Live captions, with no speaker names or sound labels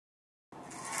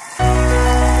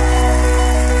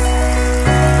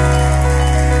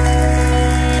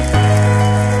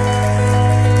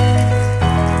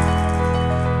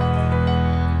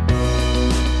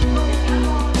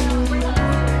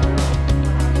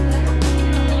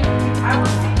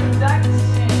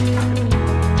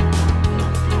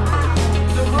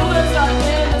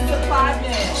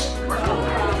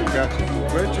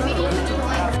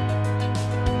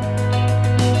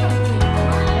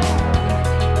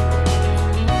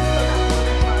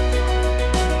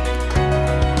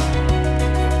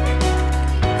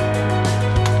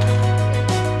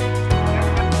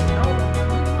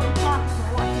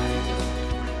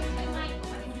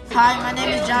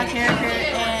my character,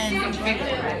 and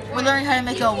we're learning how to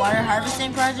make a water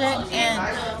harvesting project.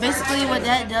 And basically what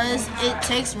that does, it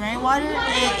takes rainwater,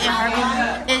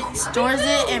 it stores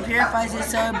it and purifies it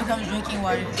so it becomes drinking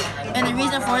water. And the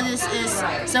reason for this is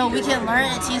so we can learn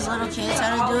and teach little kids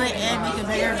how to do it and make a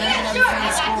better version of it for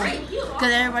the school.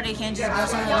 Because everybody can't just go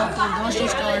to the local grocery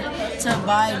store to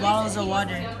buy bottles of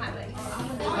water.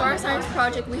 For our science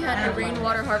project, we had a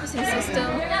rainwater harvesting system,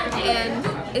 and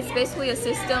it's basically a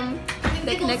system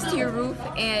that connects to your roof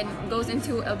and goes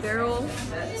into a barrel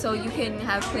so you can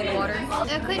have clean water.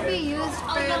 It could be used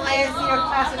for like, if you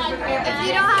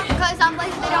don't have, because some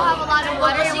places they don't have a lot of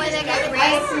water and when they get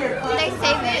rain, they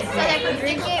save it so they can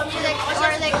drink it, or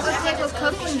they could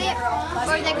cook with it,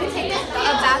 or they could take a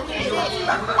bath with it,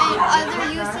 and other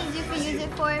uses you can use it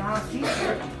for.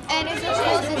 And it's a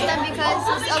cool system because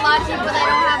a lot of people that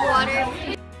don't have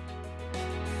water.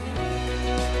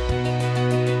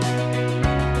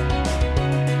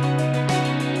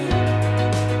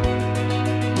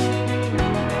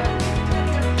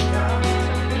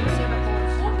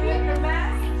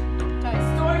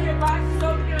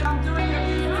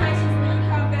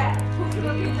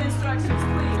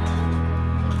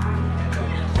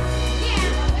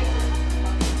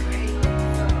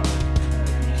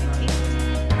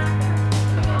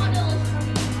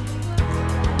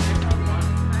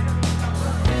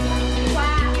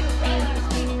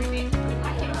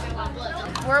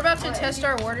 We're about to test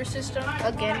our water system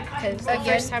again because the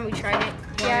first time we tried it,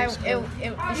 yeah, it failed.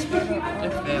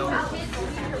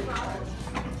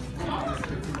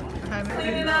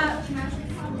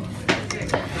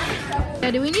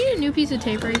 Yeah, do we need a new piece of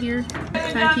tape right here?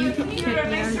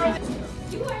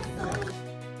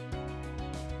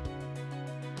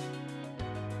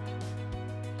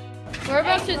 We're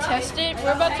about to test it.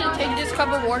 We're about to take this cup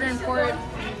of water and pour it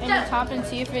in the top and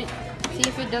see if it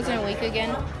doesn't leak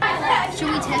again. Should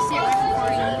we test it right before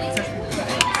we eat it?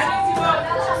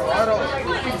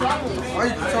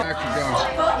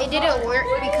 It didn't work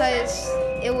because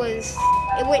it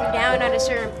went down at a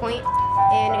certain point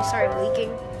and it started leaking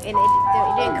and it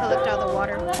didn't collect all the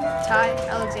water. Ty,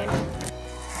 Alexander.